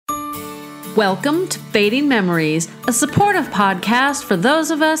Welcome to Fading Memories, a supportive podcast for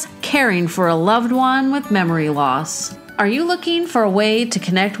those of us caring for a loved one with memory loss. Are you looking for a way to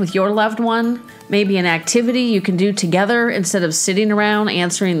connect with your loved one? Maybe an activity you can do together instead of sitting around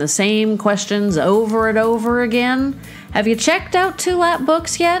answering the same questions over and over again? Have you checked out 2-Lap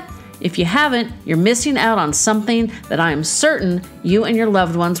Books yet? If you haven't, you're missing out on something that I am certain you and your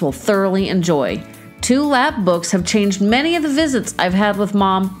loved ones will thoroughly enjoy. 2-Lap Books have changed many of the visits I've had with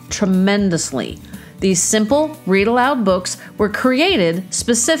Mom tremendously. These simple, read-aloud books were created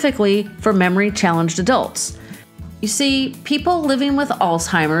specifically for memory-challenged adults. You see, people living with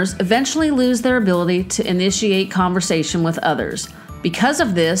Alzheimer's eventually lose their ability to initiate conversation with others. Because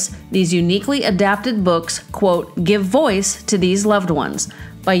of this, these uniquely adapted books, quote, give voice to these loved ones.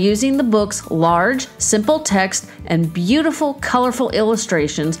 By using the book's large, simple text and beautiful, colorful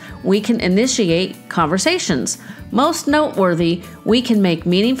illustrations, we can initiate conversations. Most noteworthy, we can make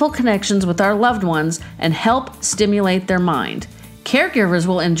meaningful connections with our loved ones and help stimulate their mind. Caregivers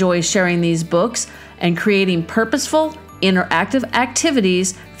will enjoy sharing these books and creating purposeful, interactive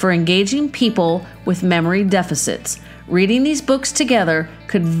activities for engaging people with memory deficits. Reading these books together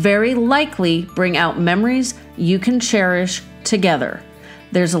could very likely bring out memories you can cherish together.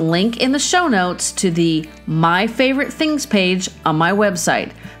 There's a link in the show notes to the My Favorite Things page on my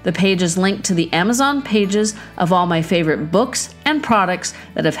website. The page is linked to the Amazon pages of all my favorite books and products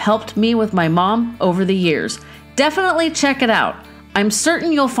that have helped me with my mom over the years. Definitely check it out. I'm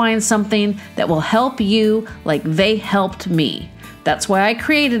certain you'll find something that will help you like they helped me. That's why I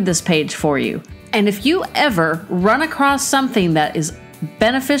created this page for you. And if you ever run across something that is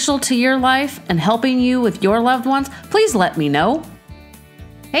beneficial to your life and helping you with your loved ones, please let me know.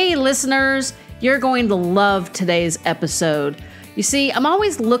 Hey listeners, you're going to love today's episode. You see, I'm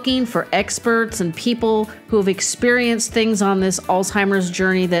always looking for experts and people who have experienced things on this Alzheimer's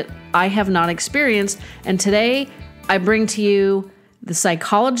journey that I have not experienced. And today I bring to you the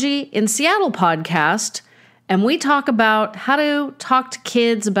Psychology in Seattle podcast. And we talk about how to talk to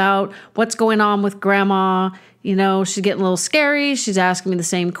kids about what's going on with grandma. You know, she's getting a little scary. She's asking me the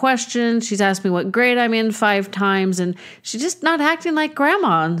same question. She's asked me what grade I'm in 5 times, and she's just not acting like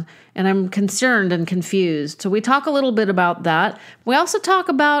grandma. And I'm concerned and confused. So we talk a little bit about that. We also talk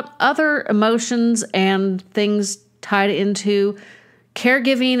about other emotions and things tied into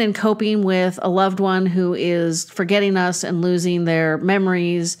caregiving and coping with a loved one who is forgetting us and losing their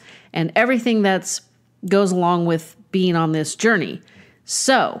memories and everything that's goes along with being on this journey.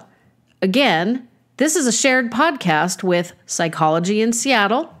 So, again, this is a shared podcast with Psychology in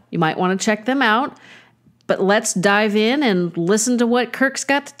Seattle. You might want to check them out. But let's dive in and listen to what Kirk's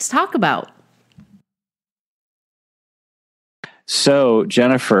got to talk about. So,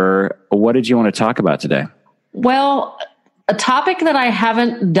 Jennifer, what did you want to talk about today? Well, a topic that I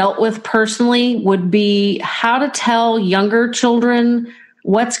haven't dealt with personally would be how to tell younger children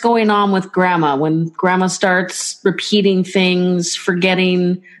what's going on with grandma when grandma starts repeating things,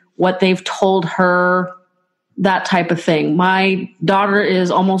 forgetting what they've told her, that type of thing. My daughter is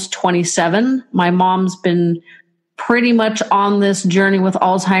almost 27. My mom's been pretty much on this journey with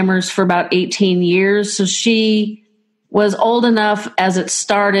Alzheimer's for about 18 years. So she was old enough as it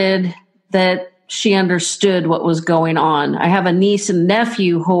started that she understood what was going on. I have a niece and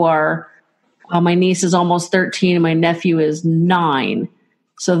nephew who are, my niece is almost 13 and my nephew is 9.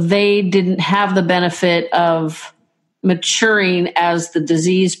 So they didn't have the benefit of maturing as the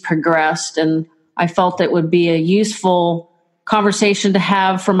disease progressed. And I felt it would be a useful conversation to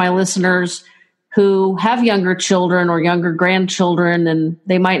have for my listeners who have younger children or younger grandchildren, and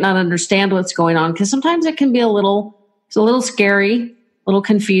they might not understand what's going on because sometimes it can be it's a little scary, a little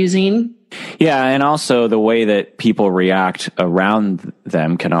confusing. Yeah, and also the way that people react around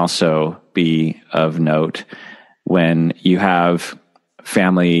them can also be of note when you have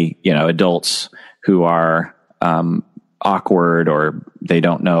family, adults who are awkward or they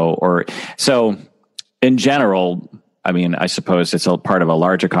don't know. Or so in general, I mean, I suppose it's a part of a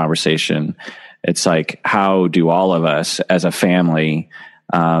larger conversation. It's like, how do all of us as a family,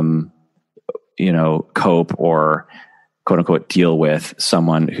 cope or quote unquote deal with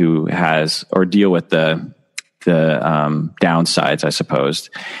someone who has, or deal with the downsides, I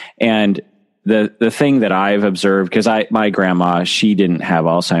suppose. And the thing that I've observed, because my grandma, she didn't have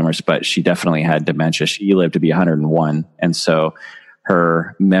Alzheimer's, but she definitely had dementia. She lived to be 101. And so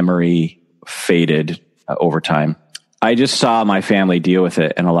her memory faded over time. I just saw my family deal with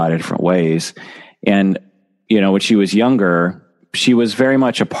it in a lot of different ways. And, when she was younger, she was very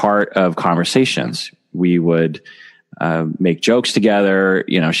much a part of conversations. We would make jokes together.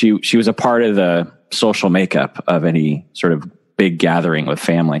 She was a part of the social makeup of any sort of big gathering with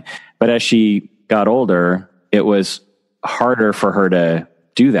family. But as she got older, it was harder for her to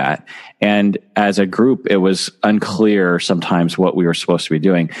do that. And as a group, it was unclear sometimes what we were supposed to be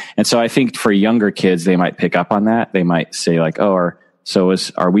doing. And so I think for younger kids, they might pick up on that. They might say like, oh,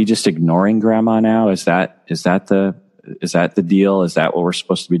 are we just ignoring grandma now? Is that the deal? Is that what we're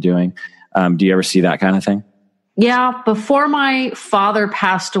supposed to be doing? Do you ever see that kind of thing? Yeah. Before my father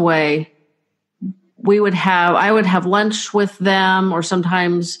passed away, I would have lunch with them, or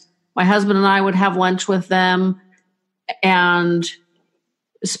sometimes my husband and I would have lunch with them. And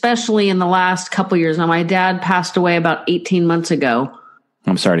especially in the last couple of years, now my dad passed away about 18 months ago.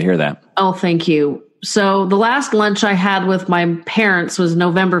 I'm sorry to hear that. Oh, thank you. So the last lunch I had with my parents was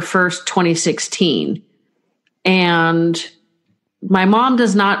November 1st, 2016. And my mom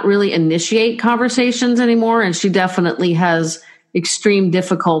does not really initiate conversations anymore, and she definitely has extreme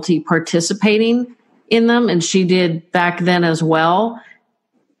difficulty participating in them, and she did back then as well.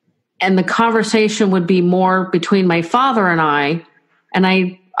 And the conversation would be more between my father and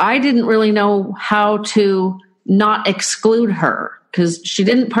I didn't really know how to not exclude her because she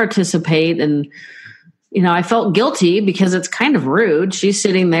didn't participate. And, I felt guilty because it's kind of rude. She's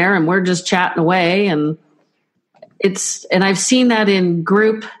sitting there and we're just chatting away. And I've seen that in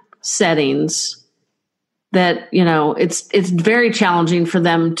group settings that, it's very challenging for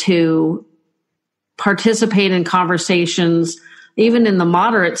them to participate in conversations, even in the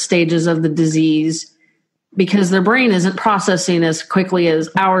moderate stages of the disease, because their brain isn't processing as quickly as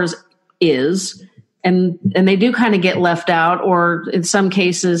ours is. And they do kind of get left out, or in some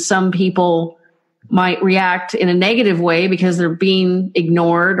cases, some people might react in a negative way because they're being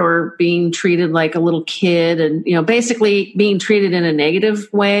ignored or being treated like a little kid and, basically being treated in a negative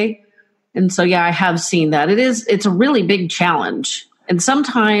way. And so, yeah, I have seen that. It's a really big challenge. And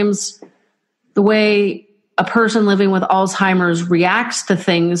sometimes the way a person living with Alzheimer's reacts to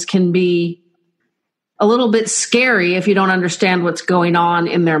things can be a little bit scary if you don't understand what's going on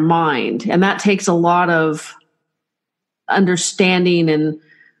in their mind. And that takes a lot of understanding. And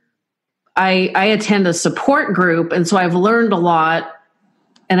I attend a support group. And so I've learned a lot.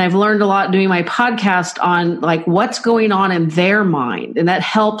 And I've learned a lot doing my podcast on like what's going on in their mind. And that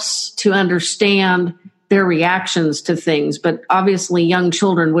helps to understand their reactions to things. But obviously young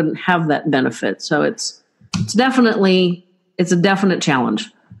children wouldn't have that benefit. So it's a definite challenge.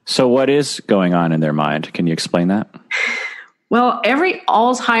 So what is going on in their mind? Can you explain that? Well, every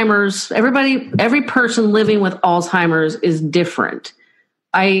person living with Alzheimer's is different.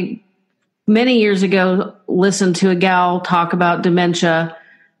 I, many years ago, listened to a gal talk about dementia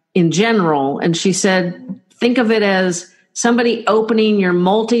in general. And she said, think of it as somebody opening your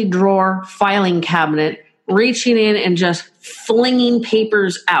multi-drawer filing cabinet, reaching in and just flinging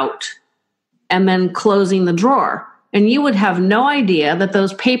papers out and then closing the drawer. And you would have no idea that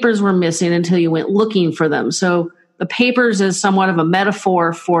those papers were missing until you went looking for them. So the papers is somewhat of a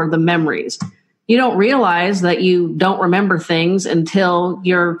metaphor for the memories. You don't realize that you don't remember things until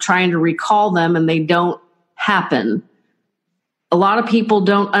you're trying to recall them and they don't happen. A lot of people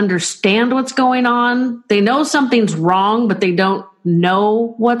don't understand what's going on. They know something's wrong, but they don't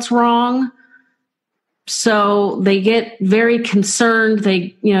know what's wrong. So they get very concerned.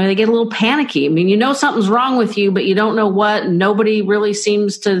 They get a little panicky. I mean, something's wrong with you, but you don't know what. Nobody really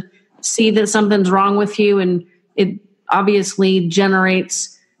seems to see that something's wrong with you. And it obviously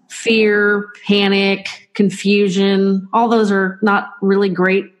generates fear, panic, confusion. All those are not really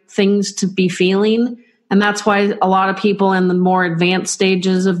great things to be feeling. And that's why a lot of people in the more advanced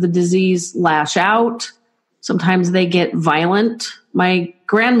stages of the disease lash out. Sometimes they get violent. My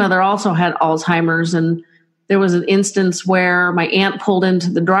grandmother also had Alzheimer's, and there was an instance where my aunt pulled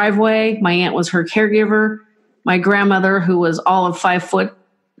into the driveway. My aunt was her caregiver. My grandmother, who was all of 5 foot,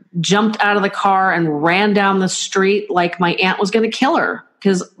 jumped out of the car and ran down the street like my aunt was going to kill her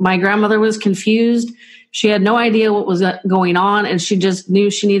because my grandmother was confused. She had no idea what was going on, and she just knew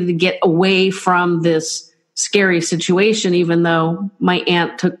she needed to get away from this scary situation, even though my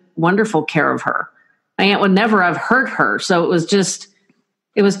aunt took wonderful care of her. My aunt would never have hurt her. So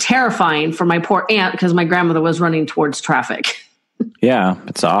it was terrifying for my poor aunt because my grandmother was running towards traffic. Yeah,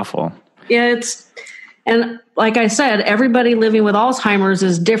 it's awful. Yeah, and like I said, everybody living with Alzheimer's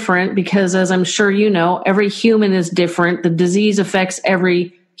is different because, as I'm sure you know, every human is different. The disease affects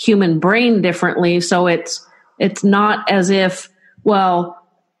every human brain differently. So it's not as if, well,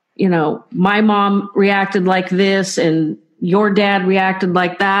 my mom reacted like this and your dad reacted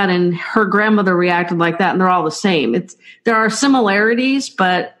like that and her grandmother reacted like that, and they're all the same. There are similarities,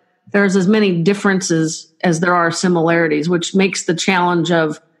 but there's as many differences as there are similarities, which makes the challenge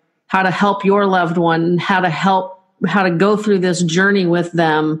of how to help your loved one, how to help how to go through this journey with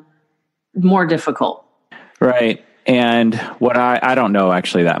them more difficult. Right. And what I don't know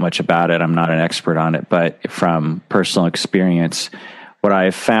actually that much about it. I'm not an expert on it, but from personal experience, what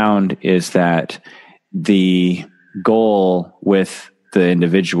I've found is that the goal with the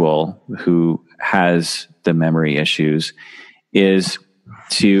individual who has the memory issues is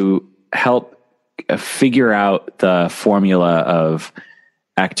to help figure out the formula of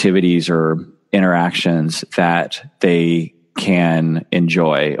activities or interactions that they can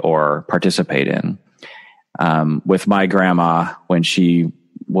enjoy or participate in. With my grandma, when she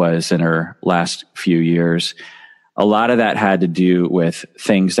was in her last few years, a lot of that had to do with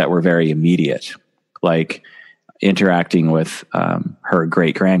things that were very immediate, like interacting with her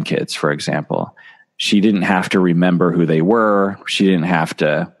great grandkids, for example. She didn't have to remember who they were. She didn't have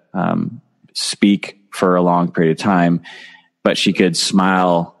to speak for a long period of time, but she could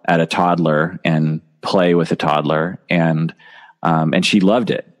smile at a toddler and play with a toddler, and she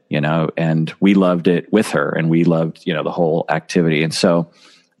loved it, and we loved it with her, and we loved, the whole activity. And so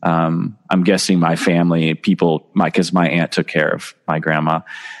I'm guessing my family, because my aunt took care of my grandma,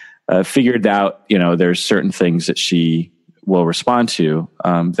 figured out, there's certain things that she will respond to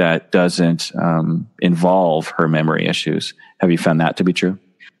that doesn't involve her memory issues. Have you found that to be true?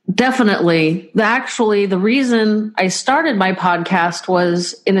 Definitely. Actually, the reason I started my podcast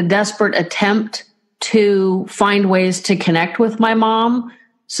was in a desperate attempt to find ways to connect with my mom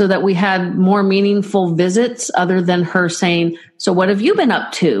so that we had more meaningful visits other than her saying, "So what have you been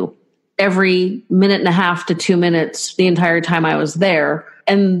up to?" every minute and a half to 2 minutes the entire time I was there.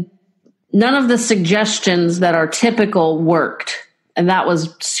 And none of the suggestions that are typical worked. And that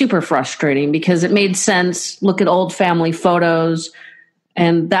was super frustrating because it made sense. Look at old family photos.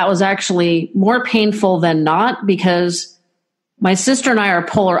 And that was actually more painful than not because my sister and I are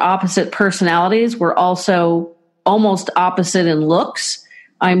polar opposite personalities. We're also almost opposite in looks.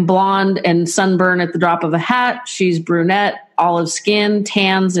 I'm blonde and sunburned at the drop of a hat. She's brunette, olive skin,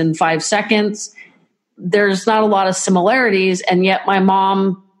 tans in 5 seconds. There's not a lot of similarities. And yet my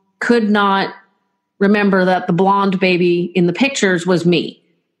mom could not remember that the blonde baby in the pictures was me.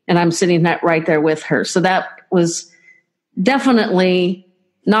 And I'm sitting right there with her. So that was definitely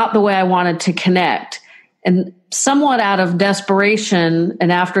not the way I wanted to connect. And somewhat out of desperation,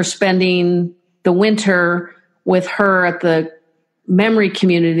 and after spending the winter with her at the memory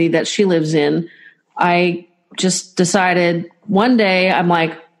community that she lives in, I just decided one day, I'm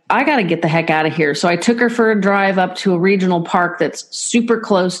like, I got to get the heck out of here. So I took her for a drive up to a regional park that's super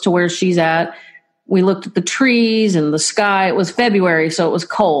close to where she's at. We looked at the trees and the sky. It was February, so it was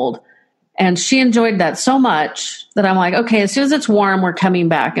cold. And she enjoyed that so much that I'm like, okay, as soon as it's warm, we're coming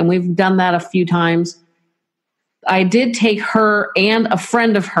back. And we've done that a few times. I did take her and a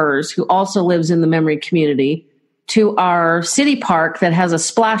friend of hers who also lives in the memory community to our city park that has a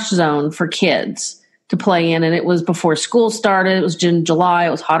splash zone for kids to play in. And it was before school started. It was in July.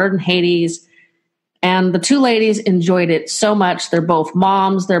 It was hotter than Hades. And the two ladies enjoyed it so much. They're both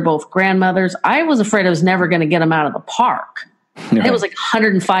moms. They're both grandmothers. I was afraid I was never going to get them out of the park. Right. It was like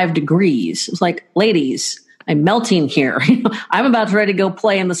 105 degrees. It was like, ladies, I'm melting here. I'm about to ready to go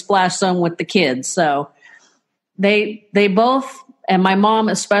play in the splash zone with the kids. So they both, and my mom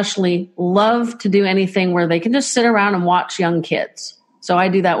especially, love to do anything where they can just sit around and watch young kids. So I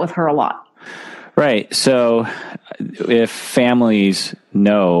do that with her a lot. Right. So if families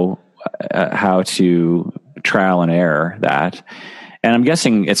know how to trial and error that, and I'm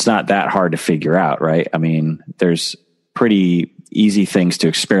guessing it's not that hard to figure out, right? I mean, there's pretty easy things to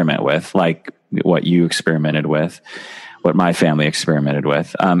experiment with, like what you experimented with, what my family experimented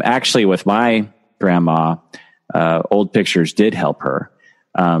with. Actually, with my grandma, old pictures did help her.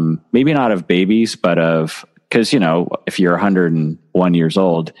 Maybe not of babies, but because, if you're 101 years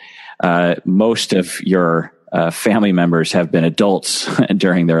old, most of your family members have been adults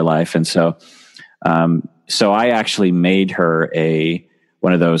during their life. And so I actually made her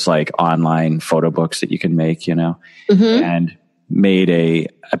one of those like online photo books that you can make, and made a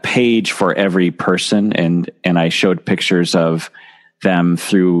page for every person. And I showed pictures of them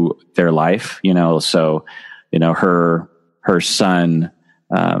through their life, so, her son,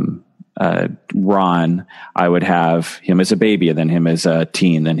 Ron, I would have him as a baby and then him as a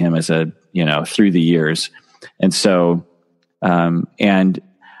teen, then him as through the years. And so, and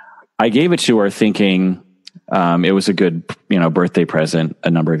I gave it to her thinking, it was a good, birthday present a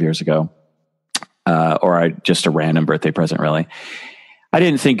number of years ago, or just a random birthday present, really. I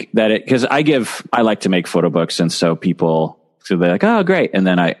didn't think that because I like to make photo books. And so so they're like, oh, great. And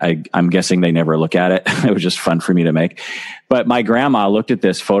then I'm guessing they never look at it. It was just fun for me to make. But my grandma looked at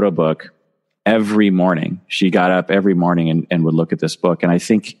this photo book every morning. She got up every morning and would look at this book. And I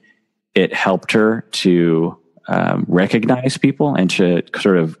think it helped her to recognize people and to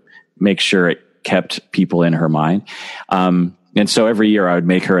sort of make sure it kept people in her mind. And so every year I would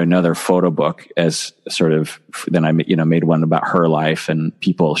make her another photo book as sort of, then I, made one about her life and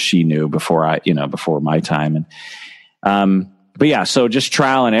people she knew before my time. And, but yeah, so just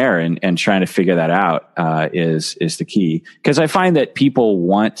trial and error and trying to figure that out, is the key. Cause I find that people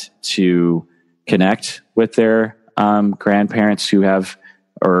want to connect with their, grandparents who have,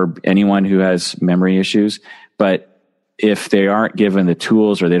 or anyone who has memory issues. But if they aren't given the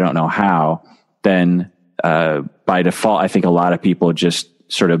tools or they don't know how, then, by default, I think a lot of people just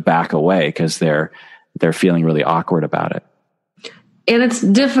sort of back away because they're feeling really awkward about it. And it's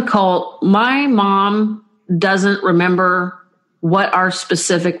difficult. My mom doesn't remember what our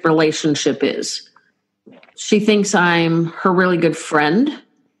specific relationship is. She thinks I'm her really good friend.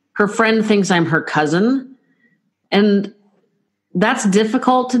 Her friend thinks I'm her cousin. And that's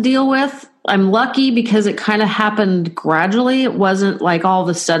difficult to deal with. I'm lucky because it kind of happened gradually. It wasn't like all of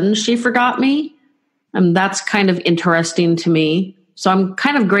a sudden she forgot me. And that's kind of interesting to me. So I'm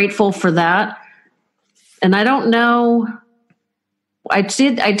kind of grateful for that. And I don't know, I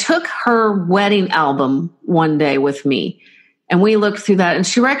took her wedding album one day with me and we looked through that and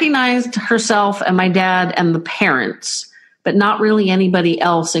she recognized herself and my dad and the parents, but not really anybody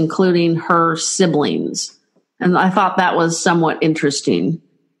else, including her siblings. And I thought that was somewhat interesting.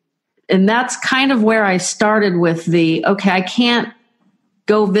 And that's kind of where I started with I can't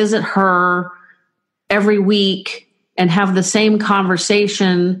go visit her every week and have the same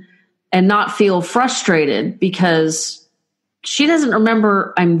conversation and not feel frustrated because she doesn't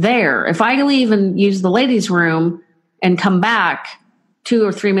remember I'm there. If I leave and use the ladies' room and come back 2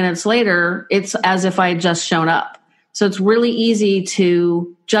 or 3 minutes later, it's as if I had just shown up. So it's really easy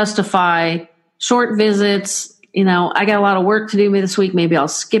to justify short visits. I got a lot of work to do this week. Maybe I'll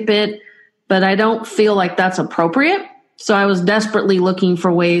skip it, but I don't feel like that's appropriate. So I was desperately looking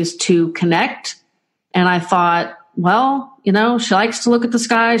for ways to connect. And I thought, well, she likes to look at the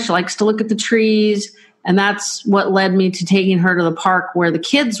sky. She likes to look at the trees. And that's what led me to taking her to the park where the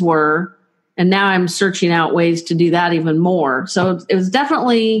kids were. And now I'm searching out ways to do that even more. So it was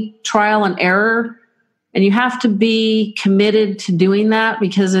definitely trial and error. And you have to be committed to doing that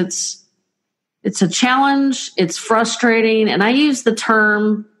because it's a challenge. It's frustrating. And I use the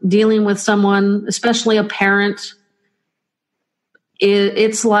term dealing with someone, especially a parent.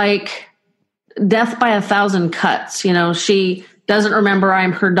 It's like death by 1,000 cuts. She doesn't remember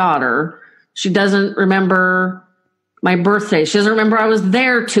I'm her daughter. She doesn't remember my birthday. She doesn't remember I was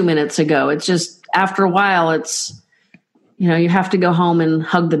there 2 minutes ago. It's just after a while, you have to go home and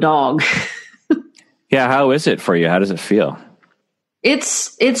hug the dog. Yeah. How is it for you? How does it feel?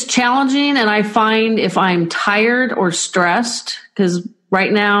 It's challenging. And I find if I'm tired or stressed, because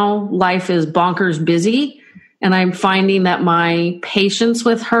right now life is bonkers busy, and I'm finding that my patience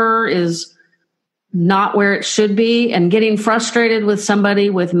with her is not where it should be. And getting frustrated with somebody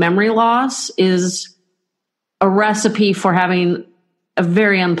with memory loss is a recipe for having a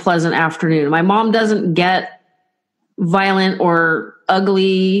very unpleasant afternoon. My mom doesn't get violent or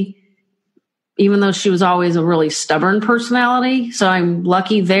ugly, even though she was always a really stubborn personality. So I'm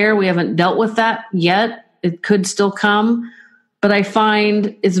lucky there. We haven't dealt with that yet. It could still come. But I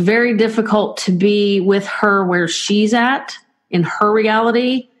find it's very difficult to be with her where she's at in her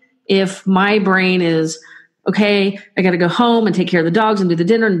reality. If my brain is, okay, I got to go home and take care of the dogs and do the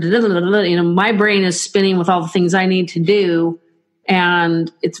dinner. And my brain is spinning with all the things I need to do.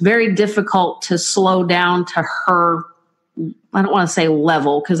 And it's very difficult to slow down to her. I don't want to say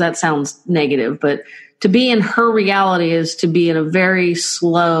level because that sounds negative, but to be in her reality is to be in a very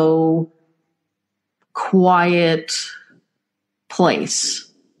slow, quiet place.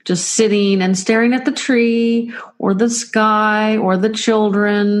 Just sitting and staring at the tree or the sky or the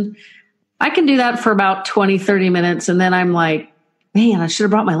children. I can do that for about 20, 30 minutes. And then I'm like, man, I should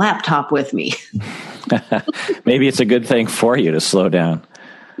have brought my laptop with me. Maybe it's a good thing for you to slow down.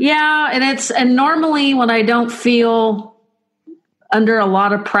 Yeah. And normally when I don't feel under a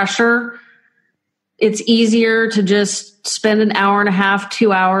lot of pressure, it's easier to just spend an hour and a half,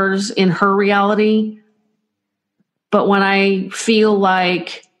 2 hours in her reality. But when I feel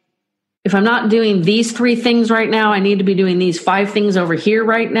like if I'm not doing these 3 things right now, I need to be doing these 5 things over here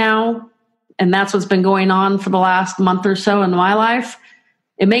right now. And that's what's been going on for the last month or so in my life.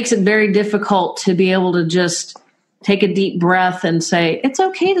 It makes it very difficult to be able to just take a deep breath and say, it's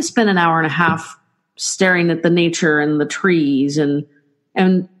okay to spend an hour and a half staring at the nature and the trees.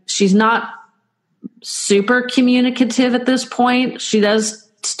 And she's not super communicative at this point. She does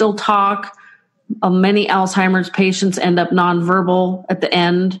still talk, Many Alzheimer's patients end up nonverbal at the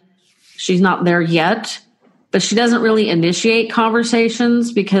end. She's not there yet, but she doesn't really initiate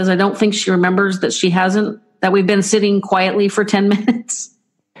conversations because I don't think she remembers that we've been sitting quietly for 10 minutes.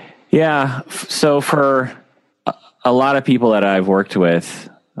 Yeah. So for a lot of people that I've worked with,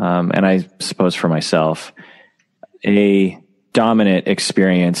 and I suppose for myself, a dominant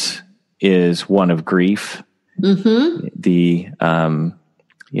experience is one of grief. Mm-hmm. The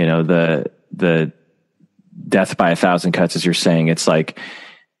death by 1,000 cuts, as you're saying, it's like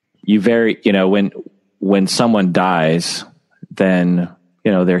when someone dies, then,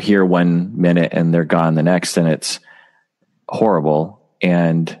 they're here 1 minute and they're gone the next, and it's horrible.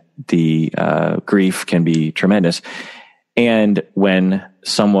 And the grief can be tremendous. And when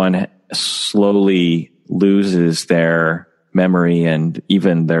someone slowly loses their memory and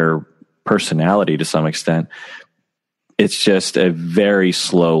even their personality to some extent, it's just a very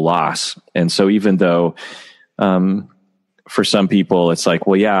slow loss. And so even though for some people it's like,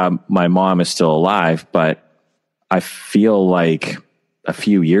 well, yeah, my mom is still alive, but I feel like a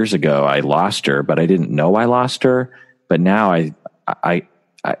few years ago I lost her, but I didn't know I lost her. But now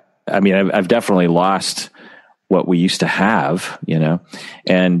I've definitely lost what we used to have,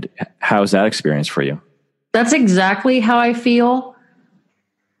 and how's that experience for you? That's exactly how I feel.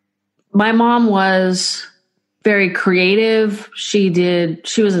 My mom was very creative. She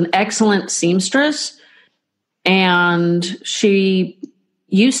was an excellent seamstress, and she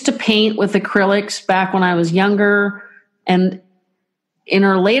used to paint with acrylics back when I was younger. And in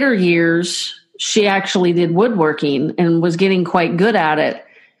her later years, she actually did woodworking and was getting quite good at it.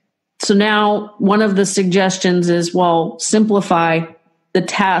 So now one of the suggestions is, well, simplify the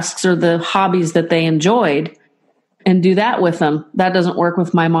tasks or the hobbies that they enjoyed and do that with them. That doesn't work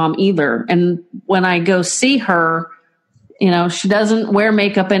with my mom either. And when I go see her, she doesn't wear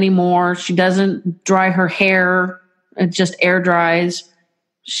makeup anymore. She doesn't dry her hair. It just air dries.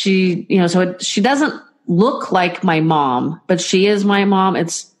 She doesn't look like my mom, but she is my mom.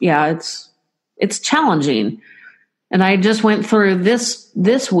 It's challenging. And I just went through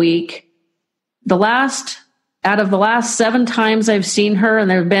this week, out of the last 7 times I've seen her, and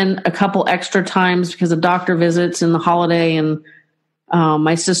there have been a couple extra times because of doctor visits and the holiday. And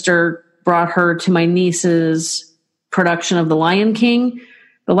my sister brought her to my niece's production of The Lion King.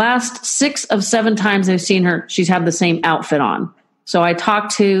 The last 6 of 7 times I've seen her, she's had the same outfit on. So I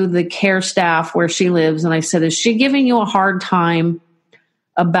talked to the care staff where she lives, and I said, is she giving you a hard time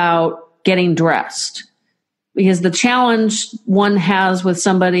about getting dressed? Because the challenge one has with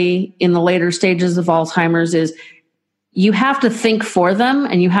somebody in the later stages of Alzheimer's is you have to think for them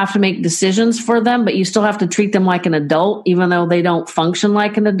and you have to make decisions for them, but you still have to treat them like an adult, even though they don't function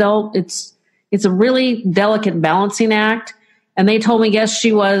like an adult. It's a really delicate balancing act. And they told me, yes,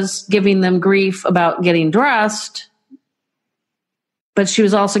 she was giving them grief about getting dressed, but she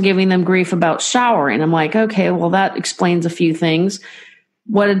was also giving them grief about showering. I'm like, okay, well, that explains a few things.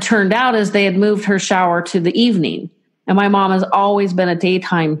 What had turned out is they had moved her shower to the evening. And my mom has always been a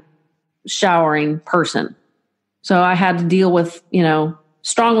daytime showering person. So I had to deal with,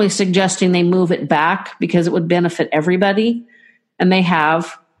 strongly suggesting they move it back because it would benefit everybody. And they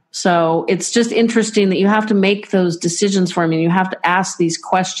have. So it's just interesting that you have to make those decisions for them, and you have to ask these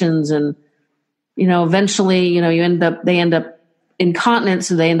questions. And, eventually, they end up incontinent,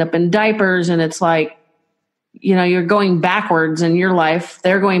 so they end up in diapers. And it's like, you're going backwards in your life.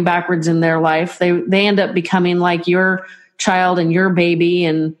 They're going backwards in their life. They end up becoming like your child and your baby,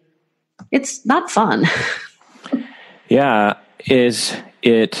 and it's not fun. Yeah. Is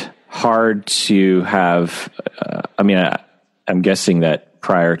it hard to have, I'm guessing that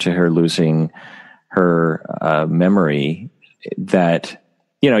prior to her losing her memory, that,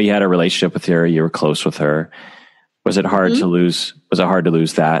 you had a relationship with her, you were close with her. Was it hard to lose? Was it hard to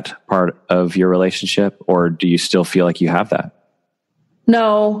lose that part of your relationship, or do you still feel like you have that?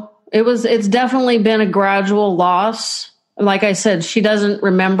 No, it's definitely been a gradual loss. Like I said, she doesn't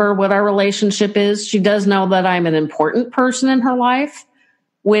remember what our relationship is. She does know that I'm an important person in her life,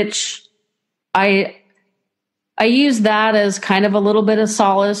 which I use that as kind of a little bit of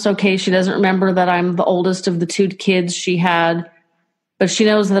solace. Okay, she doesn't remember that I'm the oldest of the 2 kids she had, but she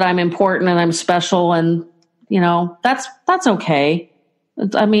knows that I'm important and I'm special, and that's okay.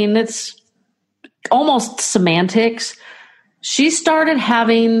 It's almost semantics. She started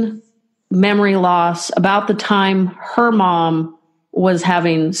having memory loss about the time her mom was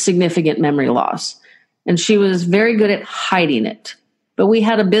having significant memory loss. And she was very good at hiding it. But we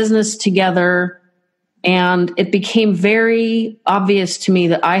had a business together, and it became very obvious to me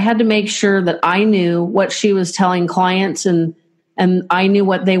that I had to make sure that I knew what she was telling clients and and I knew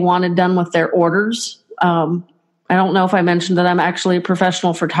what they wanted done with their orders. I don't know if I mentioned that I'm actually a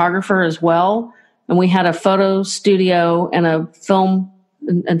professional photographer as well. And we had a photo studio and a film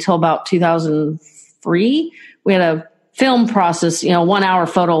until about 2003. We had a film process, 1 hour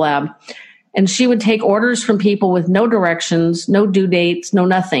photo lab. And she would take orders from people with no directions, no due dates, no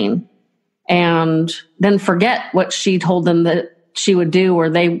nothing. And then forget what she told them that she would do or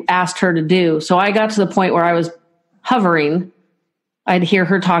they asked her to do. So I got to the point where I was hovering. I'd hear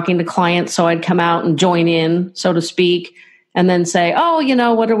her talking to clients, so I'd come out and join in, so to speak, and then say, oh,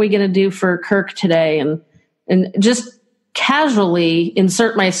 what are we going to do for Kirk today? And just casually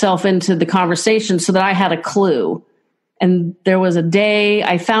insert myself into the conversation so that I had a clue. And there was a day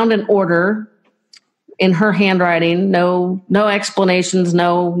I found an order in her handwriting, no explanations,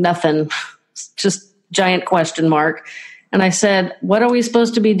 no nothing, just giant question mark. And I said, what are we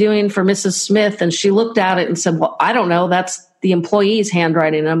supposed to be doing for Mrs. Smith? And she looked at it and said, well, I don't know. That's the employee's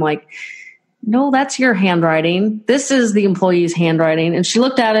handwriting. And I'm like, no, that's your handwriting. This is the employee's handwriting. And she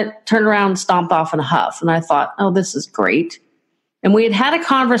looked at it, turned around, stomped off in a huff. And I thought, oh, this is great. And we had a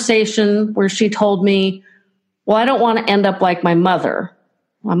conversation where she told me, well, I don't want to end up like my mother.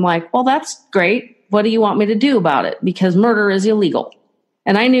 I'm like, well, that's great. What do you want me to do about it? Because murder is illegal.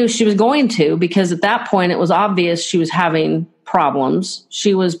 And I knew she was going to, because at that point it was obvious she was having problems.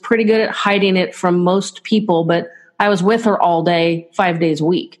 She was pretty good at hiding it from most people, but I was with her all day, 5 days a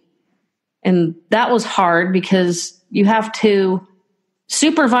week. And that was hard because you have to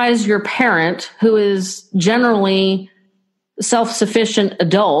supervise your parent, who is generally a self-sufficient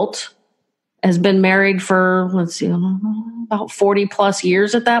adult, has been married for, about 40 plus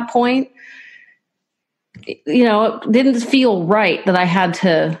years at that point. It didn't feel right that I had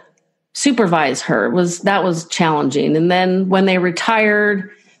to supervise her. That was challenging. And then when they retired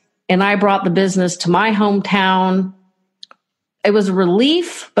and I brought the business to my hometown, it was a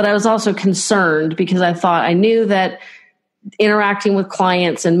relief, but I was also concerned because I knew that interacting with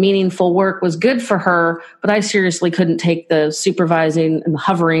clients and meaningful work was good for her, but I seriously couldn't take the supervising and the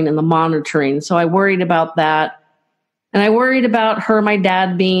hovering and the monitoring. So I worried about that. And I worried about her and my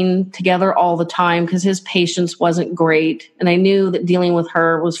dad being together all the time because his patience wasn't great. And I knew that dealing with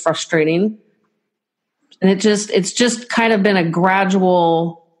her was frustrating. And it's just kind of been a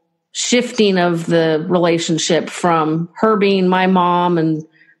gradual shifting of the relationship from her being my mom and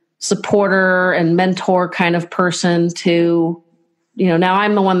supporter and mentor kind of person to, now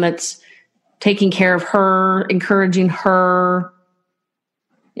I'm the one that's taking care of her, encouraging her,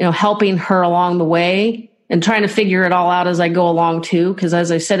 helping her along the way. And trying to figure it all out as I go along too, because as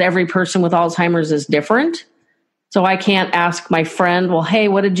I said, every person with Alzheimer's is different. So I can't ask my friend, well, hey,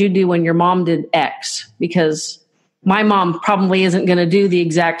 what did you do when your mom did X? Because my mom probably isn't going to do the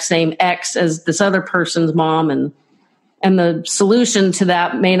exact same X as this other person's mom, and the solution to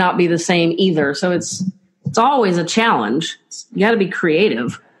that may not be the same either. So it's always a challenge. You got to be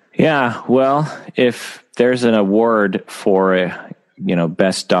creative. Yeah, well, if there's an award for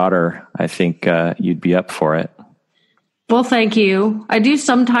best daughter, I think you'd be up for it. Well, thank you. I do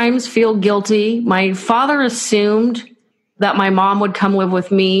sometimes feel guilty. My father assumed that my mom would come live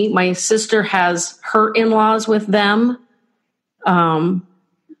with me. My sister has her in-laws with them.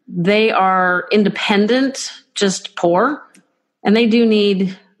 They are independent, just poor. And they do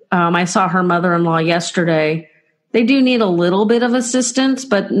need, I saw her mother-in-law yesterday. They do need a little bit of assistance,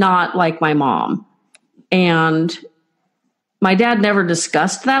 but not like my mom. And my dad never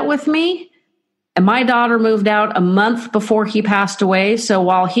discussed that with me. And my daughter moved out a month before he passed away. So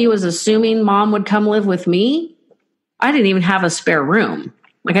while he was assuming mom would come live with me, I didn't even have a spare room.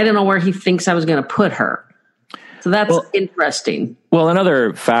 I didn't know where he thinks I was going to put her. So that's interesting. Well,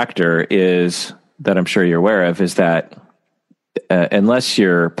 another factor is that I'm sure you're aware of is that unless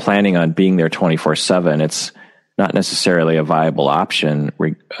you're planning on being there 24/7, it's not necessarily a viable option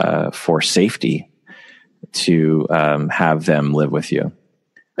for safety to have them live with you.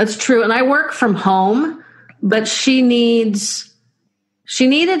 That's true. And I work from home, but she needed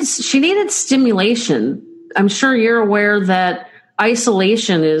stimulation. I'm sure you're aware that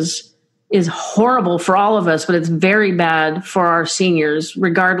isolation is horrible for all of us, but it's very bad for our seniors,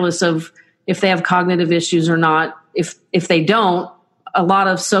 regardless of if they have cognitive issues or not. If they don't, a lot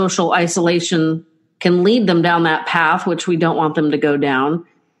of social isolation can lead them down that path, which we don't want them to go down.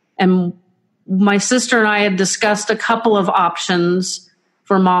 And my sister and I had discussed a couple of options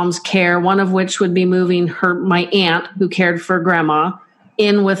for mom's care, one of which would be moving my aunt, who cared for grandma,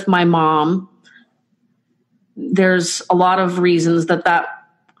 in with my mom. There's a lot of reasons that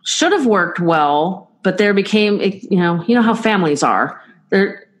should have worked well, but there became, you know how families are.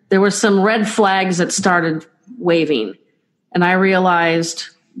 There were some red flags that started waving. And I realized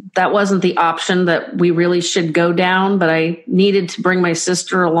that wasn't the option that we really should go down, but I needed to bring my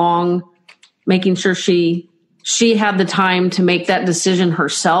sister along, making sure she had the time to make that decision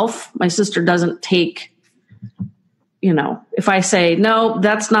herself. My sister doesn't take, if I say, no,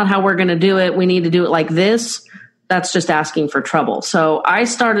 that's not how we're going to do it, we need to do it like this, that's just asking for trouble. So I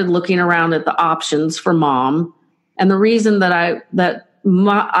started looking around at the options for mom. And the reason that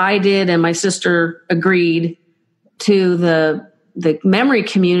I did and my sister agreed to the memory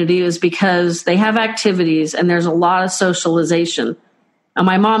community is because they have activities and there's a lot of socialization. Now,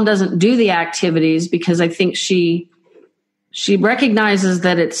 my mom doesn't do the activities because I think she recognizes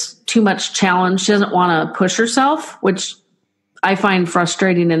that it's too much challenge. She doesn't want to push herself, which I find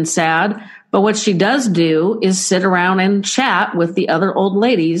frustrating and sad. But what she does do is sit around and chat with the other old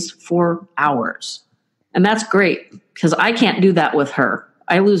ladies for hours. And that's great because I can't do that with her.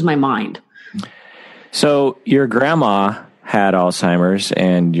 I lose my mind. So your grandma had Alzheimer's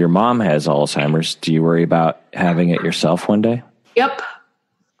and your mom has Alzheimer's. Do you worry about having it yourself one day? Yep.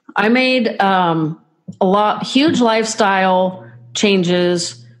 I made huge lifestyle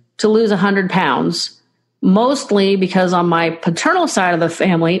changes to lose 100 pounds. Mostly because on my paternal side of the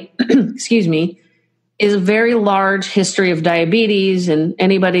family, is a very large history of diabetes. And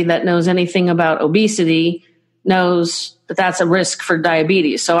anybody that knows anything about obesity knows that that's a risk for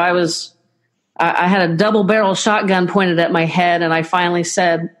diabetes. So I had a double barrel shotgun pointed at my head. And I finally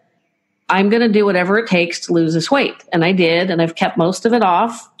said, I'm going to do whatever it takes to lose this weight. And I did. And I've kept most of it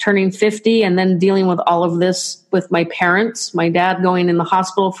off, turning 50 and then dealing with all of this with my parents, my dad going in the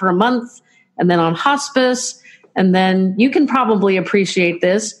hospital for a month, and then on hospice. And then you can probably appreciate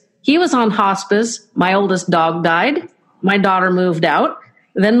this. He was on hospice. My oldest dog died. My daughter moved out.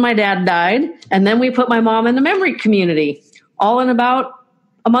 Then my dad died. And then we put my mom in the memory community, all in about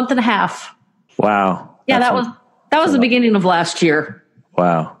a month and a half. Wow. Yeah, that was the beginning of last year.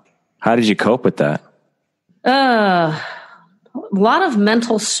 Wow. How did you cope with that? A lot of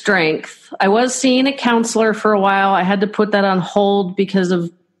mental strength. I was seeing a counselor for a while. I had to put that on hold because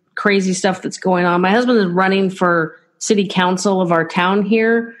of crazy stuff that's going on. My husband is running for city council of our town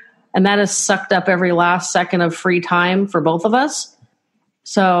here, and that has sucked up every last second of free time for both of us.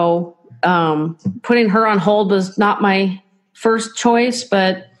 So putting her on hold was not my first choice,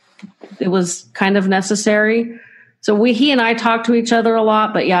 but it was kind of necessary. So he and I talked to each other a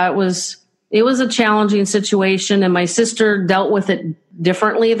lot, but yeah, it was a challenging situation, and my sister dealt with it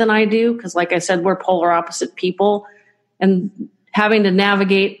differently than I do because, like I said, we're polar opposite people, and having to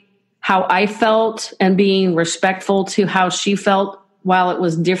navigate how I felt and being respectful to how she felt while it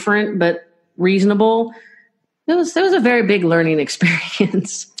was different but reasonable. It was a very big learning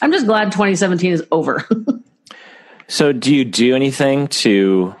experience. I'm just glad 2017 is over. So do you do anything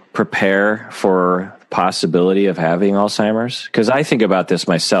to prepare for the possibility of having Alzheimer's? Because I think about this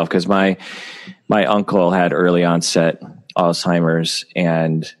myself because my uncle had early onset Alzheimer's,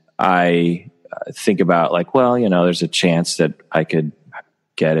 and I think about there's a chance that I could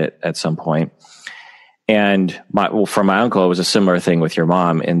get it at some point. And for my uncle, it was a similar thing with your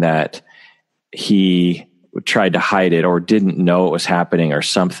mom in that he tried to hide it or didn't know it was happening or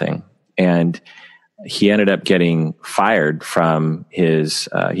something. And he ended up getting fired from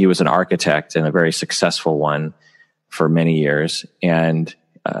he was an architect and a very successful one for many years. And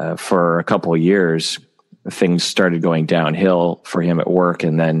for a couple of years, things started going downhill for him at work.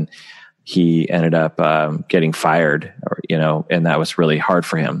 And then he ended up getting fired, and that was really hard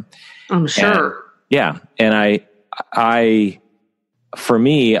for him. I'm sure. And for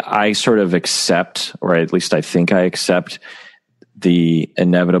me, I sort of accept, or at least I think I accept the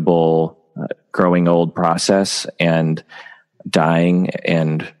inevitable growing old process and dying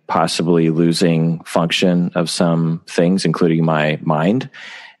and possibly losing function of some things, including my mind.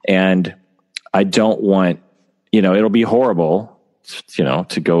 And I don't want, it'll be horrible,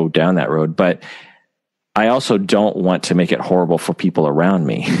 to go down that road, but I also don't want to make it horrible for people around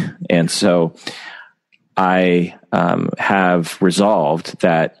me. And so I have resolved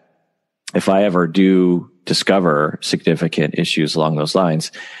that if I ever do discover significant issues along those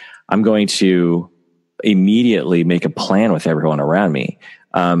lines, I'm going to immediately make a plan with everyone around me.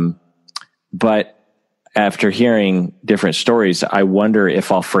 But after hearing different stories, I wonder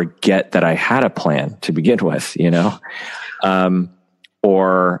if I'll forget that I had a plan to begin with,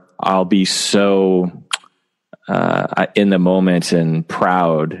 or I'll be so in the moment and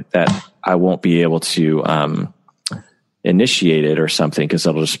proud that I won't be able to initiate it or something, because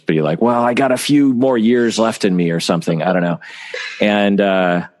it'll just be like, well, I got a few more years left in me or something. I don't know. And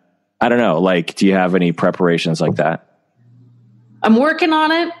I don't know, do you have any preparations like that? I'm working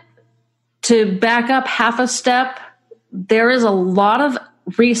on it. To back up half a step, there is a lot of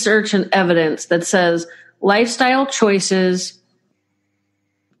research and evidence that says lifestyle choices,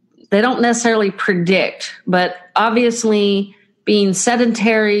 they don't necessarily predict, but obviously being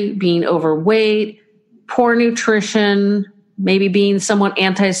sedentary, being overweight, poor nutrition, maybe being somewhat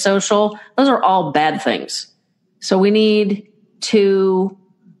antisocial, those are all bad things. So we need to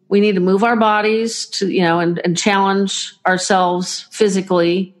move our bodies to, and challenge ourselves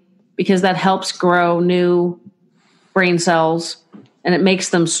physically, because that helps grow new brain cells and it makes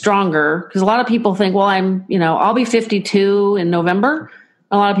them stronger. Because a lot of people think, well, I'll be 52 in November.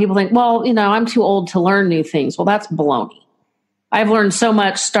 A lot of people think, well, I'm too old to learn new things. Well, that's baloney. I've learned so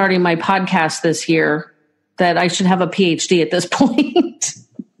much starting my podcast this year that I should have a PhD at this point.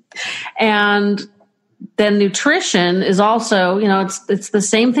 And then nutrition is also, it's the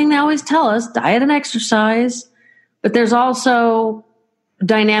same thing they always tell us, diet and exercise, but there's also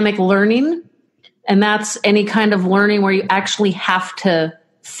dynamic learning. And that's any kind of learning where you actually have to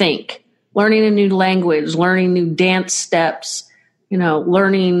think, learning a new language, learning new dance steps,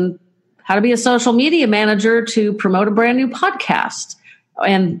 learning how to be a social media manager to promote a brand new podcast,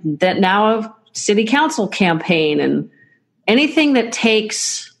 and that now a city council campaign, and anything that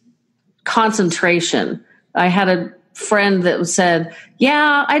takes concentration. I had a friend that said,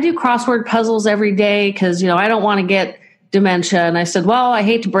 yeah, I do crossword puzzles every day because, I don't want to get dementia. And I said, well, I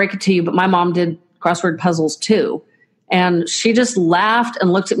hate to break it to you, but my mom did crossword puzzles too. And she just laughed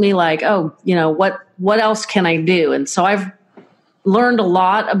and looked at me like, oh, what else can I do? And so I've learned a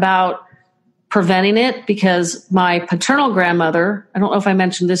lot about preventing it, because my paternal grandmother, I don't know if I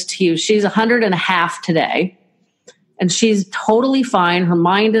mentioned this to you, she's 100.5 today, and she's totally fine. Her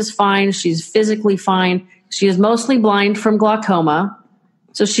mind is fine. She's physically fine. She is mostly blind from glaucoma.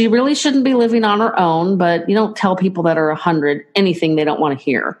 So she really shouldn't be living on her own, but you don't tell people that are 100 anything they don't want to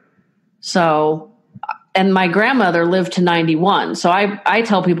hear. So, and my grandmother lived to 91. So I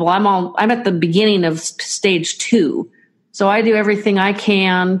tell people I'm at the beginning of stage 2. So I do everything I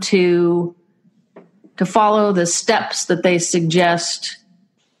can to follow the steps that they suggest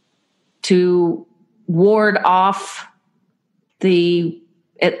to ward off the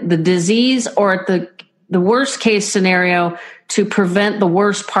disease, or at the worst case scenario, to prevent the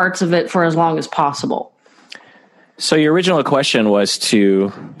worst parts of it for as long as possible. So your original question was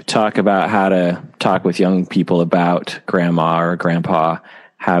to talk about how to talk with young people about grandma or grandpa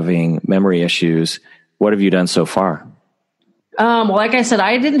having memory issues. What have you done so far? Well, like I said,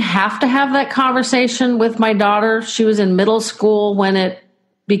 I didn't have to have that conversation with my daughter. She was in middle school when it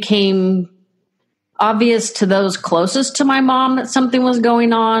became obvious to those closest to my mom that something was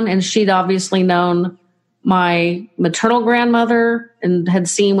going on. And she'd obviously known my maternal grandmother and had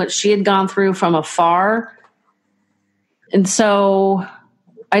seen what she had gone through from afar. And so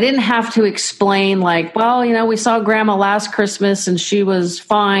I didn't have to explain like, well, we saw grandma last Christmas and she was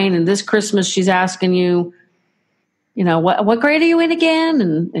fine. And this Christmas she's asking you, what grade are you in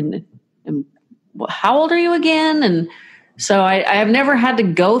again? And how old are you again? And so I have never had to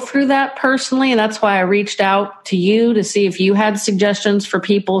go through that personally. And that's why I reached out to you to see if you had suggestions for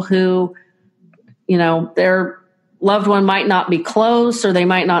people who, their loved one might not be close, or they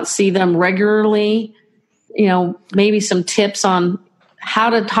might not see them regularly. Maybe some tips on how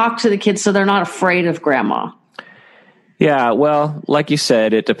to talk to the kids so they're not afraid of grandma. Yeah, well, like you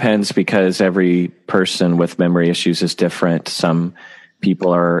said, it depends, because every person with memory issues is different. Some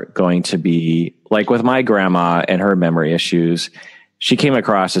people are going to be, like with my grandma and her memory issues, she came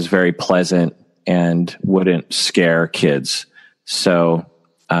across as very pleasant and wouldn't scare kids. So,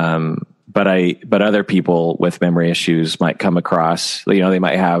 but other people with memory issues might come across, they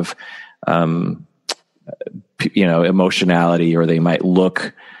might have, emotionality, or they might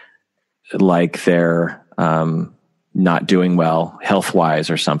look like they're, not doing well health-wise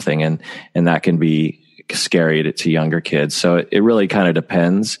or something. And that can be scary to younger kids. So it really kind of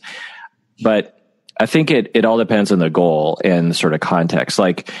depends. But I think it all depends on the goal and sort of context.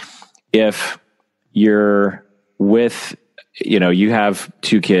 Like if you're with, you have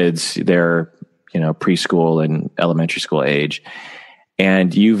 2 kids, they're, preschool and elementary school age,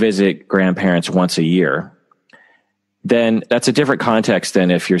 and you visit grandparents once a year, then that's a different context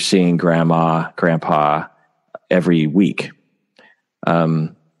than if you're seeing grandma, grandpa every week.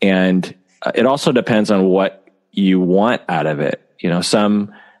 And it also depends on what you want out of it.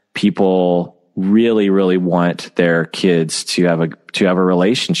 Some people really, really want their kids to have a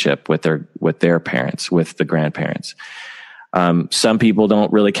relationship with their parents, with the grandparents. Some people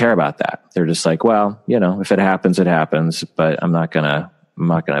don't really care about that. They're just like, well, if it happens, it happens, but I'm not gonna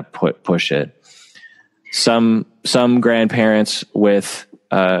push it. Some grandparents with,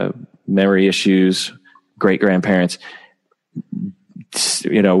 memory issues, great grandparents,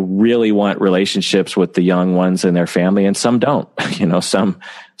 really want relationships with the young ones in their family, and some don't.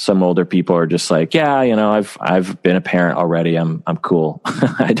 Some older people are just like, yeah, I've been a parent already. I'm cool.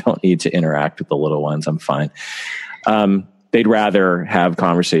 I don't need to interact with the little ones. I'm fine. They'd rather have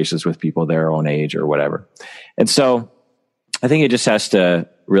conversations with people their own age or whatever. And so I think it just has to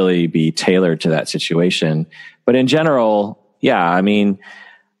really be tailored to that situation. But in general, yeah, I mean,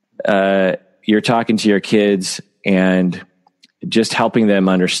 you're talking to your kids and just helping them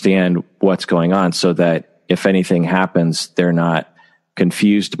understand what's going on so that if anything happens, they're not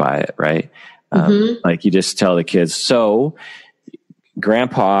confused by it, right? Like you just tell the kids, so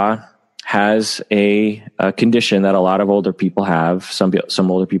grandpa has a condition that a lot of older people have, some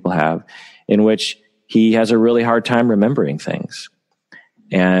older people have, in which he has a really hard time remembering things.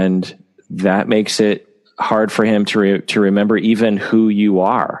 And that makes it hard for him to remember even who you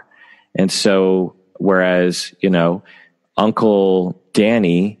are. And so, whereas, Uncle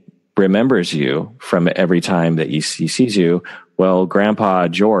Danny remembers you from every time that he sees you, well, Grandpa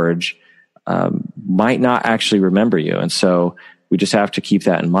George might not actually remember you. And so we just have to keep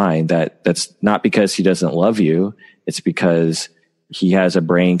that in mind, that that's not because he doesn't love you. It's because he has a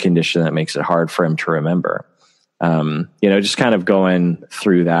brain condition that makes it hard for him to remember. Just kind of going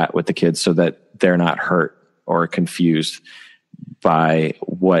through that with the kids so that they're not hurt or confused by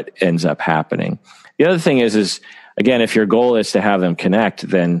what ends up happening. The other thing is again, if your goal is to have them connect,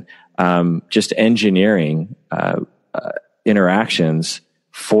 then just engineering interactions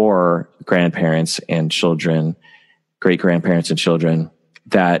for grandparents and children, great grandparents and children,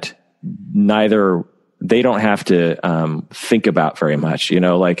 that they don't have to think about very much.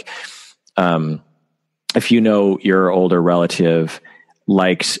 If your older relative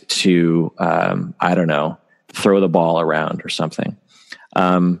likes to, throw the ball around or something,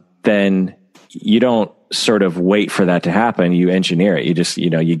 then you don't sort of wait for that to happen. You engineer it. You just,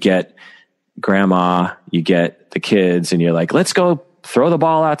 you get grandma, you get the kids, and you're like, let's go throw the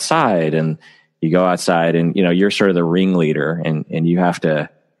ball outside. And you go outside and, you're sort of the ringleader, and you have to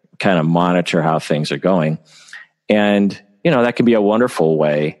kind of monitor how things are going. And, that can be a wonderful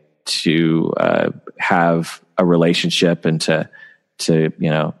way to have a relationship and to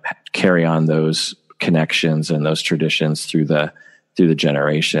carry on those connections and those traditions through the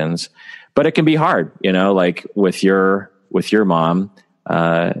generations. But it can be hard, like with your mom,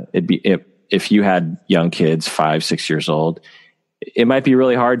 if you had young kids, 5, 6 years old, it might be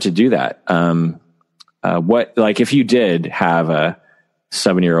really hard to do that. If you did have a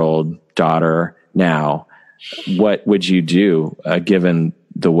 7-year-old daughter now, what would you do, given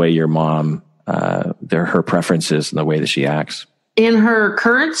the way your mom, her preferences and the way that she acts? In her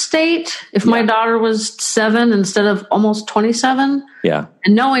current state, if my daughter was 7 instead of almost 27, and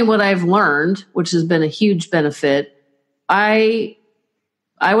knowing what I've learned, which has been a huge benefit, I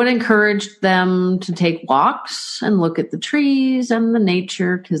would encourage them to take walks and look at the trees and the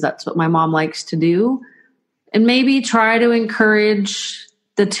nature, because that's what my mom likes to do. And maybe try to encourage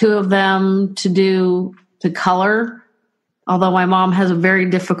the two of them to color. Although my mom has a very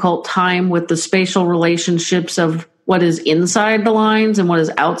difficult time with the spatial relationships of what is inside the lines and what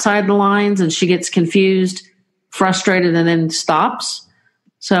is outside the lines. And she gets confused, frustrated, and then stops.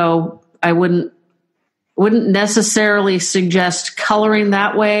 So I wouldn't necessarily suggest coloring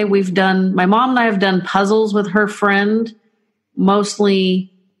that way. My mom and I have done puzzles with her friend,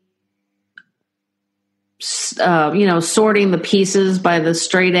 mostly, sorting the pieces by the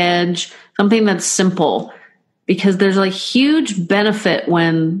straight edge, something that's simple, because there's a huge benefit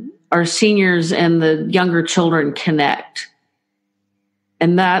when our seniors and the younger children connect.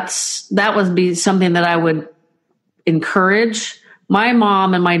 And that would be something that I would encourage. My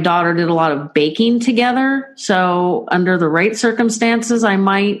mom and my daughter did a lot of baking together. So under the right circumstances, I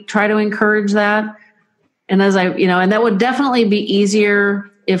might try to encourage that. And and that would definitely be easier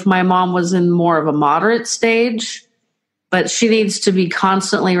if my mom was in more of a moderate stage, but she needs to be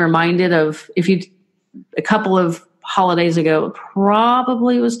constantly reminded of, a couple of holidays ago,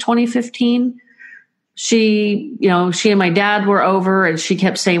 probably was 2015. She and my dad were over, and she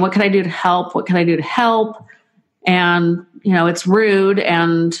kept saying, what can I do to help? What can I do to help? And, it's rude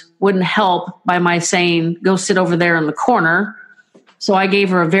and wouldn't help by my saying, go sit over there in the corner. So I gave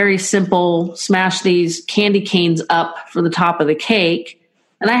her a very simple, smash these candy canes up for the top of the cake.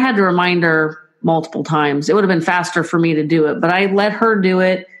 And I had to remind her multiple times. It would have been faster for me to do it, but I let her do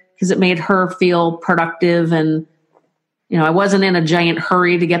it because it made her feel productive. And, I wasn't in a giant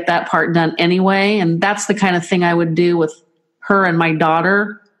hurry to get that part done anyway. And that's the kind of thing I would do with her and my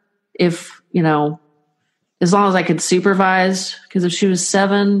daughter if, as long as I could supervise, because if she was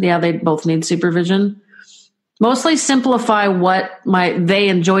 7, they both need supervision. Mostly simplify what they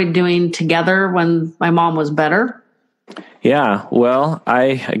enjoyed doing together when my mom was better. Yeah. Well,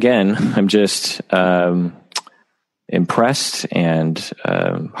 I'm just impressed and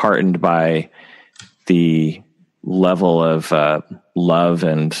heartened by the level of love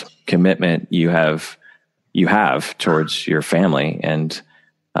and commitment you have towards your family. And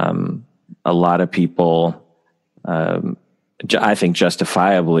a lot of people, I think,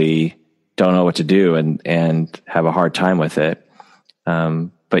 justifiably don't know what to do and have a hard time with it.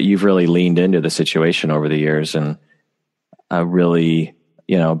 But you've really leaned into the situation over the years and really,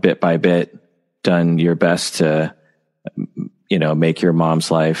 bit by bit, done your best to, make your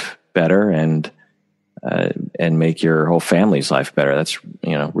mom's life better and make your whole family's life better. That's,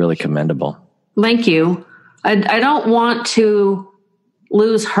 really commendable. Thank you. I don't want to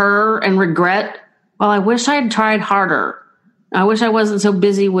lose her and regret, well, I wish I had tried harder. I wish I wasn't so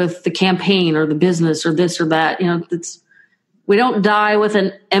busy with the campaign or the business or this or that. We don't die with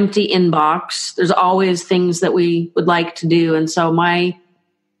an empty inbox. There's always things that we would like to do. And so my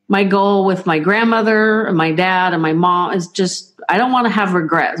goal with my grandmother and my dad and my mom is just, I don't want to have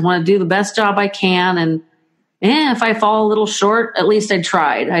regrets. I want to do the best job I can. And if I fall a little short, at least I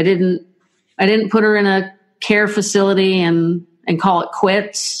tried. I didn't put her in a care facility and call it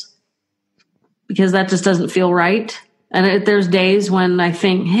quits, because that just doesn't feel right. And there's days when I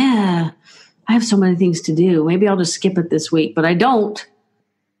think, I have so many things to do. Maybe I'll just skip it this week. But I don't,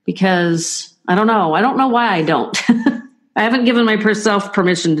 because I don't know. I don't know why I don't. I haven't given myself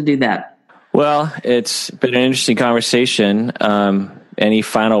permission to do that. Well, it's been an interesting conversation. Any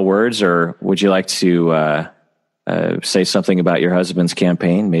final words, or would you like to say something about your husband's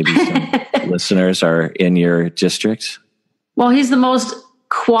campaign? Maybe some listeners are in your district. Well, he's the most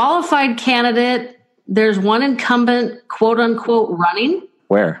qualified candidate. There's one incumbent, quote unquote, running.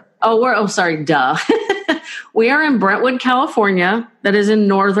 Where? Duh. We are in Brentwood, California. That is in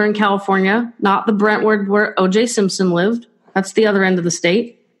Northern California, not the Brentwood where O.J. Simpson lived. That's the other end of the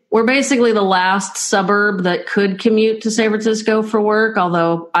state. We're basically the last suburb that could commute to San Francisco for work,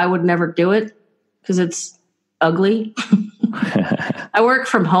 although I would never do it because it's ugly. I work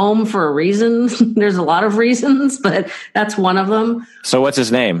from home for a reason. There's a lot of reasons, but that's one of them. So what's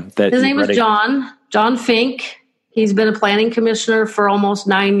his name? His name is John Fink. He's been a planning commissioner for almost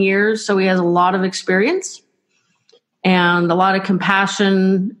 9 years, so he has a lot of experience and a lot of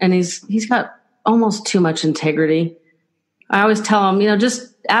compassion, and he's got almost too much integrity. I always tell him,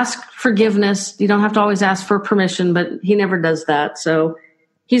 just ask forgiveness. You don't have to always ask for permission, but he never does that. So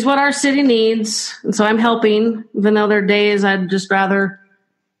he's what our city needs, and so I'm helping, even though there are days I'd just rather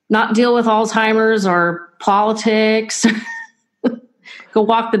not deal with Alzheimer's or politics. Go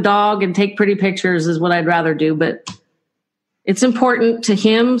walk the dog and take pretty pictures is what I'd rather do, but it's important to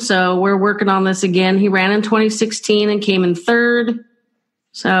him, so we're working on this again. He ran in 2016 and came in third,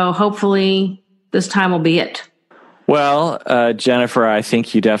 so hopefully this time will be it. Well, Jennifer, I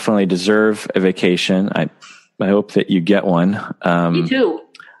think you definitely deserve a vacation. I hope that you get one. Me too.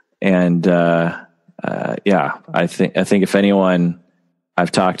 And I think if anyone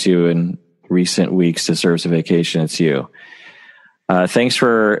I've talked to in recent weeks deserves a vacation, it's you. Thanks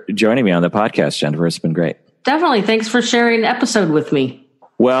for joining me on the podcast, Jennifer. It's been great. Definitely. Thanks for sharing an episode with me.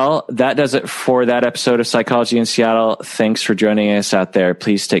 Well, that does it for that episode of Psychology in Seattle. Thanks for joining us out there.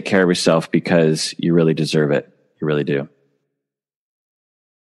 Please take care of yourself because you really deserve it. You really do.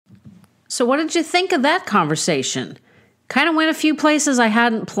 So what did you think of that conversation? Kind of went a few places I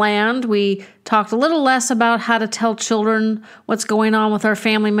hadn't planned. We talked a little less about how to tell children what's going on with our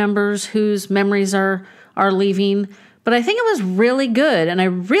family members whose memories are leaving. But I think it was really good, and I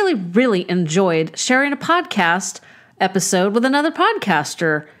really, really enjoyed sharing a podcast episode with another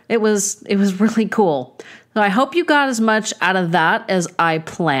podcaster. It was really cool. So I hope you got as much out of that as I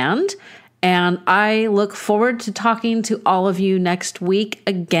planned, and I look forward to talking to all of you next week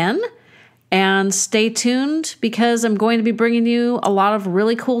again. And stay tuned because I'm going to be bringing you a lot of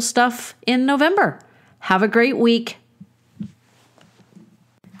really cool stuff in November. Have a great week.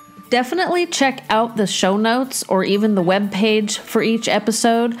 Definitely check out the show notes or even the webpage for each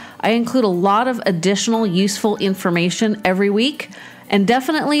episode. I include a lot of additional useful information every week. And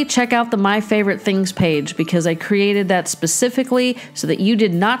definitely check out the My Favorite Things page because I created that specifically so that you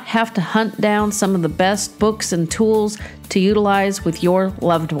did not have to hunt down some of the best books and tools to utilize with your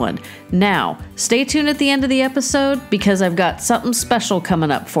loved one. Now, stay tuned at the end of the episode because I've got something special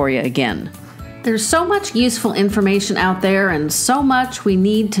coming up for you again. There's so much useful information out there and so much we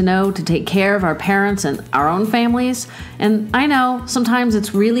need to know to take care of our parents and our own families. And I know sometimes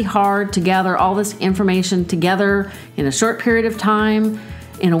it's really hard to gather all this information together in a short period of time.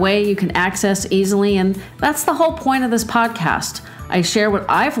 in a way you can access easily, and that's the whole point of this podcast. I share what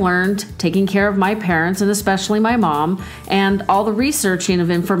I've learned taking care of my parents, and especially my mom, and all the researching of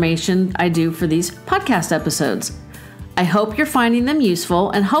information I do for these podcast episodes. I hope you're finding them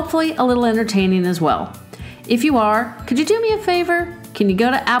useful and hopefully a little entertaining as well. If you are, could you do me a favor? Can you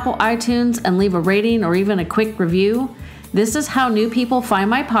go to Apple iTunes and leave a rating or even a quick review? This is how new people find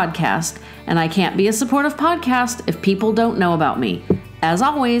my podcast, and I can't be a supportive podcast if people don't know about me. As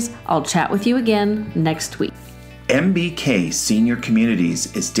always, I'll chat with you again next week. MBK Senior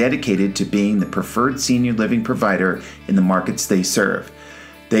Communities is dedicated to being the preferred senior living provider in the markets they serve.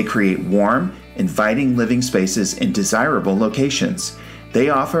 They create warm, inviting living spaces in desirable locations. They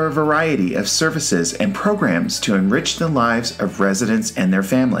offer a variety of services and programs to enrich the lives of residents and their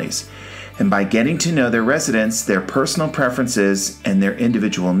families. And by getting to know their residents, their personal preferences, and their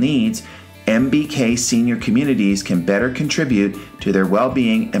individual needs, MBK Senior Communities can better contribute to their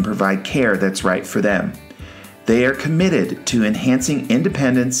well-being and provide care that's right for them. They are committed to enhancing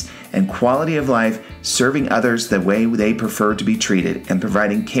independence and quality of life, serving others the way they prefer to be treated, and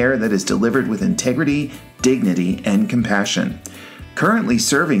providing care that is delivered with integrity, dignity, and compassion. Currently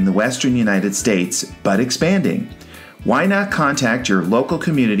serving the Western United States, but expanding. Why not contact your local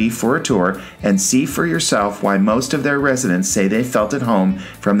community for a tour and see for yourself why most of their residents say they felt at home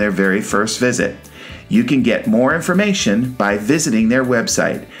from their very first visit? You can get more information by visiting their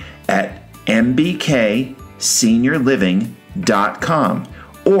website at mbkseniorliving.com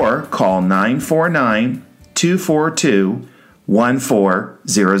or call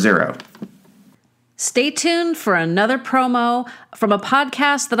 949-242-1400. Stay tuned for another promo from a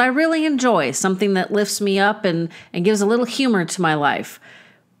podcast that I really enjoy, something that lifts me up and gives a little humor to my life.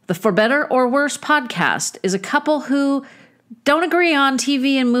 The For Better or Worse podcast is a couple who don't agree on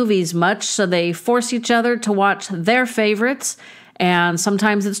TV and movies much, so they force each other to watch their favorites, and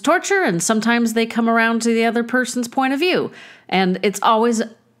sometimes it's torture, and sometimes they come around to the other person's point of view, and it's always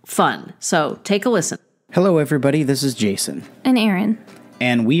fun. So take a listen. Hello, everybody. This is Jason. And Aaron.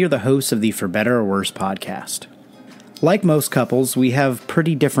 And we are the hosts of the For Better or Worse podcast. Like most couples, we have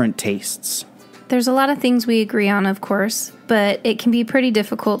pretty different tastes. There's a lot of things we agree on, of course, but it can be pretty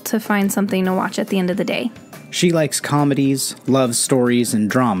difficult to find something to watch at the end of the day. She likes comedies, love stories, and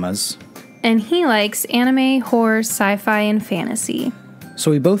dramas. And he likes anime, horror, sci-fi, and fantasy. So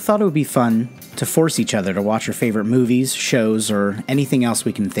we both thought it would be fun to force each other to watch our favorite movies, shows, or anything else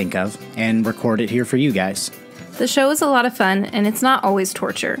we can think of, and record it here for you guys. The show is a lot of fun, and it's not always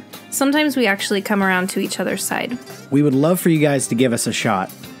torture. Sometimes we actually come around to each other's side. We would love for you guys to give us a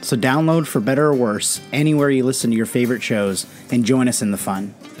shot, so download For Better or Worse anywhere you listen to your favorite shows and join us in the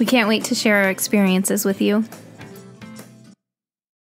fun. We can't wait to share our experiences with you.